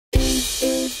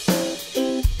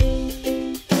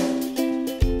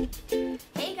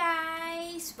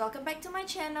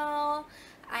channel.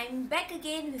 I'm back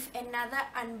again with another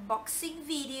unboxing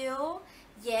video.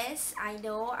 Yes, I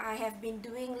know I have been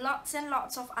doing lots and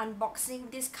lots of unboxing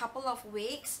this couple of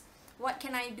weeks. What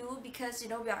can I do? Because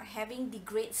we are having the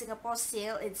Great Singapore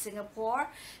Sale in Singapore,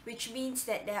 which means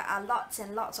that there are lots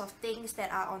and lots of things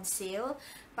that are on sale.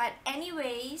 But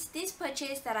anyways, this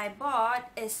purchase that I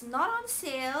bought is not on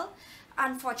sale,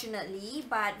 unfortunately.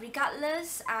 But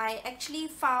regardless, I actually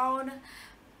found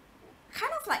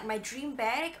kind of like my dream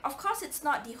bag. Of course, it's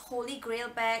not the holy grail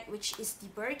bag, which is the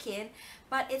Birkin,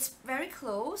 but it's very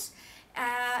close.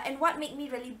 And what made me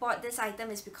really bought this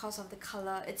item is because of the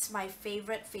color. It's my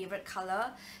favorite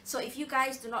color. So if you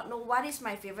guys do not know what is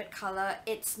my favorite color,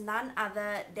 it's none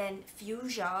other than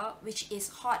fuchsia, which is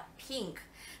hot pink.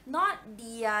 Not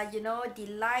the the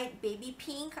light baby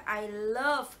pink. I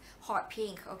love hot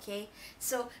pink. Okay,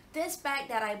 so this bag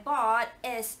that I bought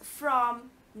is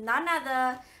from none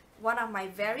other, one of my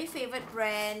very favorite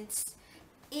brands.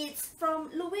 It's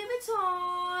from Louis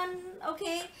Vuitton.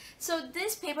 Okay, so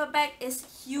this paper bag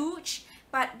is huge.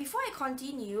 But before I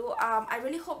continue, I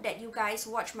really hope that you guys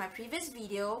watch my previous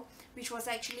video, which was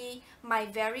actually my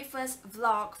very first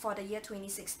vlog for the year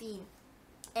 2016.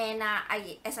 And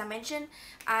as I mentioned,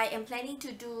 I am planning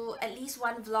to do at least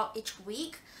one vlog each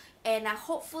week. And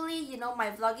hopefully,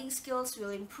 my vlogging skills will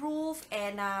improve,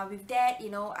 and with that,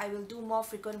 I will do more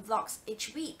frequent vlogs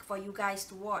each week for you guys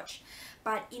to watch.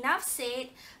 But enough said,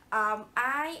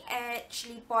 I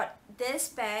actually bought this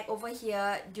bag over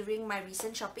here during my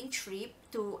recent shopping trip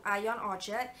to Ion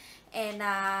Orchard, and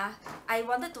I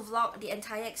wanted to vlog the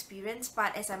entire experience,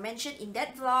 but as I mentioned in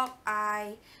that vlog,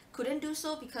 I couldn't do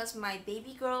so because my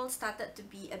baby girl started to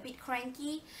be a bit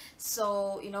cranky.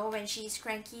 So when she's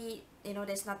cranky,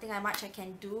 there's nothing much I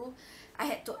can do. I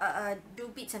had to do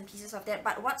bits and pieces of that,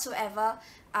 but whatsoever,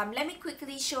 let me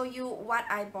quickly show you what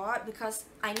I bought, because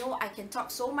I know I can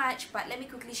talk so much, but let me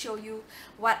quickly show you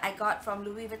what I got from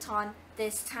Louis Vuitton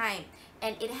this time.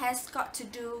 And it has got to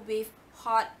do with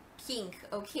hot pink.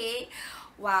 Okay,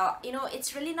 wow,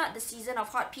 it's really not the season of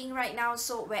hot pink right now,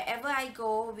 so wherever I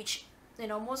go, which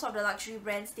most of the luxury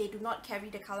brands, they do not carry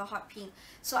the color hot pink.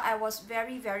 So I was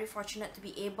very fortunate to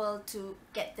be able to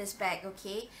get this bag.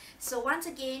 Okay, so once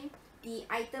again, the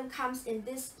item comes in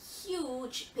this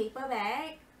huge paper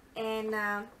bag, and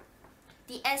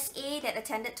the SA that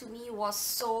attended to me was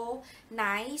so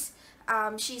nice.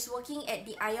 She's working at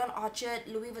the Ion Orchard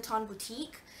Louis Vuitton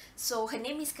boutique. So her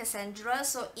name is Cassandra.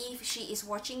 So if she is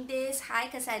watching this, hi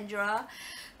Cassandra.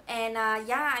 And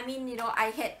yeah, I mean, I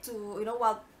had to,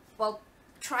 while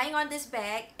trying on this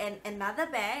bag and another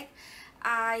bag,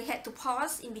 I had to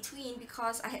pause in between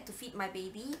because I had to feed my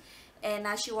baby. And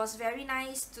she was very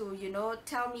nice to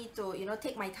tell me to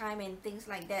take my time and things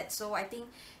like that. So I think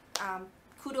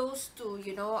kudos to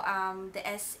the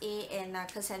SA and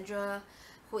Cassandra,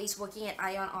 who is working at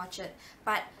Ion Orchard.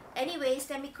 But anyways,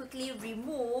 let me quickly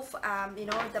remove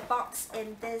the box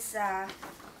in this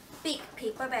big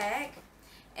paper bag.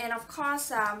 And of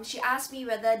course, she asked me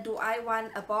whether do I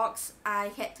want a box. I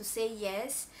had to say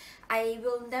yes. I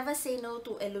will never say no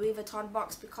to a Louis Vuitton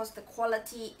box because the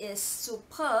quality is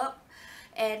superb.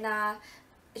 And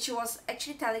she was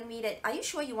actually telling me that, are you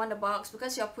sure you want a box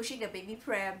because you're pushing the baby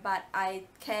pram? But I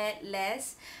cared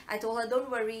less. I told her,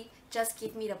 don't worry, just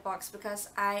give me the box because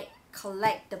I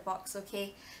collect the box.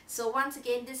 Okay, so once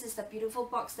again, this is the beautiful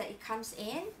box that it comes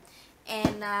in.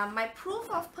 And my proof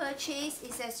of purchase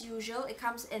is as usual. It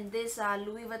comes in this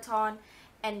Louis Vuitton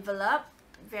envelope,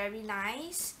 very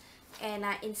nice. And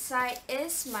inside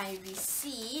is my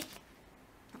receipt.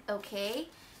 Okay,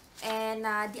 and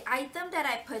the item that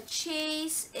I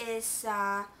purchased is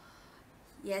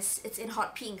yes, it's in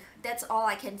hot pink. That's all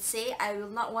I can say. I will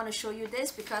not want to show you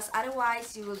this because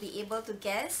otherwise you will be able to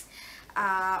guess,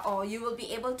 or you will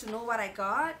be able to know what I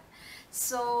got.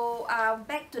 So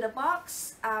back to the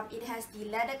box. It has the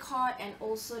leather cord and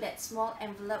also that small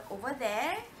envelope over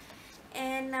there.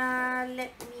 And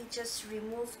let me just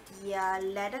remove the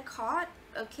leather cord.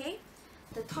 Okay,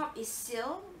 the top is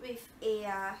sealed with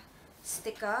a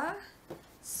sticker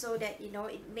so that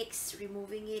it makes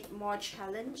removing it more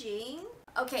challenging.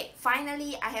 Okay,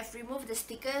 finally I have removed the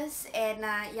stickers, and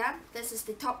yeah, this is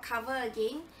the top cover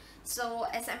again. So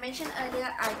as I mentioned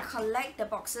earlier, I collect the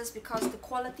boxes because the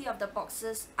quality of the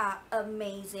boxes are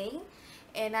amazing.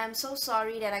 and I'm so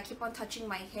sorry that I keep on touching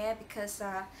my hair because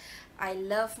I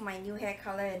love my new hair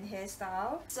color and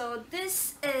hairstyle. So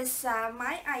this is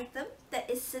my item that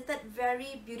is seated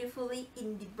very beautifully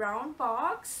in the brown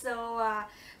box. So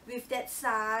with that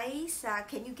size,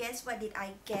 can you guess what did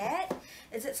I get?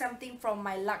 Is it something from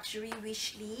my luxury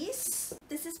wish list?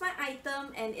 This is my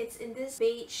item and it's in this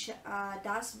beige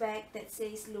dust bag that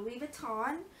says Louis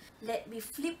Vuitton. Let me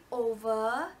flip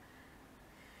over.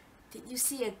 Did you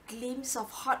see a glimpse of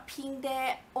hot pink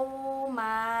there? Oh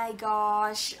my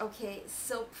gosh. Okay,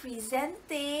 so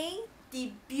presenting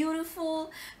the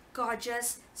beautiful,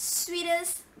 gorgeous,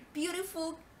 sweetest,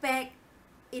 beautiful bag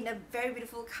in a very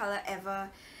beautiful color ever.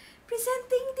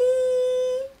 Presenting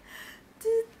the...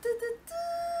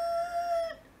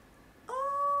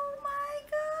 Oh my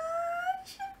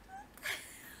gosh.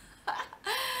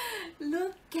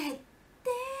 Look at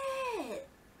that.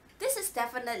 This is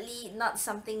definitely not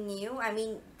something new. I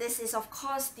mean, this is of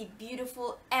course the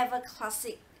beautiful ever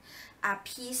classic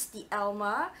piece, the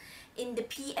Alma, in the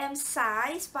PM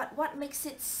size. But what makes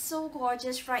it so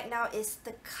gorgeous right now is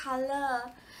the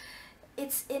color.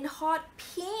 It's in hot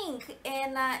pink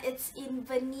and it's in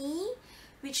vanille,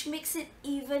 which makes it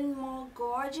even more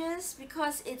gorgeous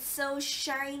because it's so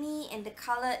shiny and the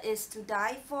color is to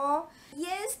die for.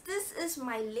 Yes, this is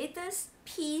my latest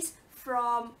piece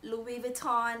from Louis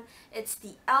Vuitton. It's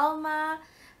the Alma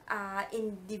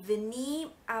in the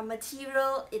vanille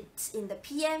material. It's in the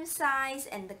PM size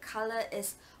and the color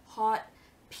is hot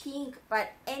pink. But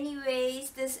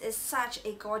anyways, this is such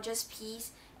a gorgeous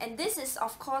piece, and this is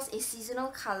of course a seasonal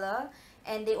color,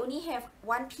 and they only have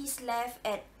one piece left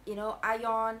at, you know,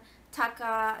 Ion,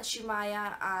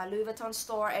 Takashimaya Louis Vuitton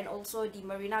store, and also the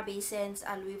Marina Bay Sands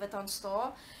Louis Vuitton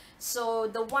store. So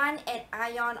the one at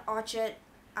Ion Orchard,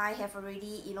 I have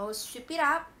already, you know, sweep it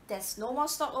up. There's no more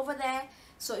stock over there.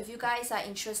 So if you guys are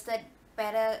interested,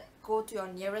 better go to your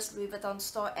nearest Louis Vuitton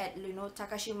store at, you know,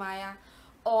 Takashimaya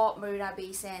or Marina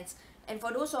Bay Sands. And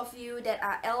for those of you that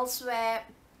are elsewhere,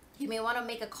 you may want to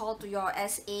make a call to your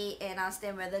SA and ask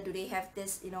them whether do they have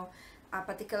this, you know, a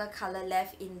particular color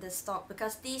left in the stock,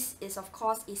 because this is of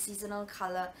course a seasonal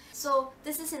color. So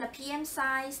this is in a PM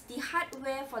size. The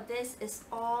hardware for this is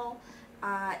all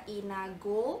in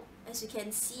gold. As you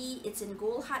can see, it's in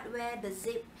gold hardware. The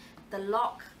zip, the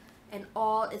lock and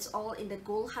all, it's all in the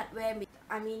gold hardware.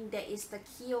 I mean, there is the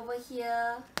key over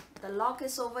here, the lock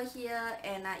is over here,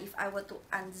 and if I were to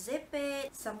unzip it,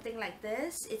 something like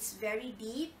this, it's very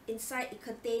deep. Inside it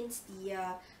contains the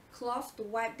cloth to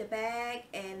wipe the bag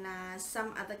and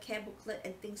some other care booklet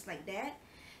and things like that.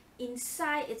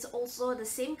 Inside it's also the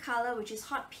same color, which is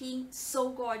hot pink. So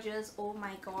gorgeous, oh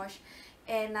my gosh.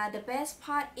 And the best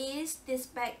part is this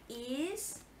bag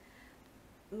is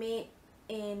made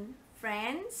in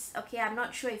France. Okay, I'm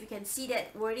not sure if you can see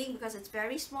that wording because it's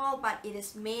very small, but it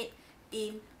is made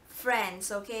in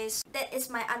France. Okay, so that is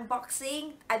my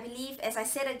unboxing. I believe, as I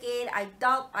said again, I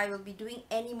doubt I will be doing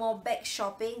any more bag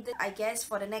shopping, I guess,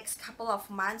 for the next couple of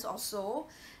months or so.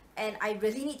 And I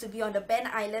really need to be on the Ben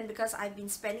Island because I've been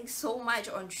spending so much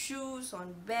on shoes,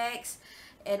 on bags,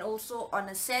 and also on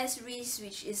accessories,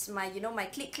 which is my, you know, my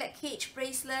Click Clack Cage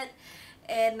bracelet.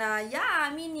 And yeah,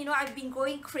 I mean, you know, I've been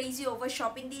going crazy over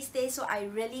shopping these days, so I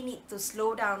really need to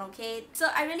slow down. Okay, so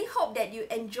I really hope that you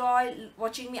enjoy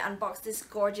watching me unbox this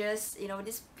gorgeous, you know,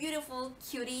 this beautiful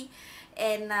cutie.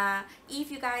 And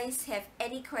if you guys have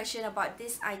any question about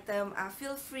this item,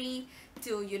 feel free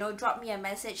to, you know, drop me a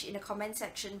message in the comment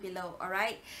section below.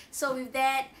 Alright, so with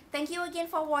that, thank you again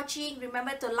for watching.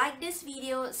 Remember to like this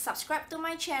video, subscribe to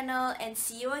my channel, and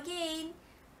see you again.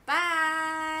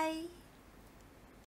 Bye.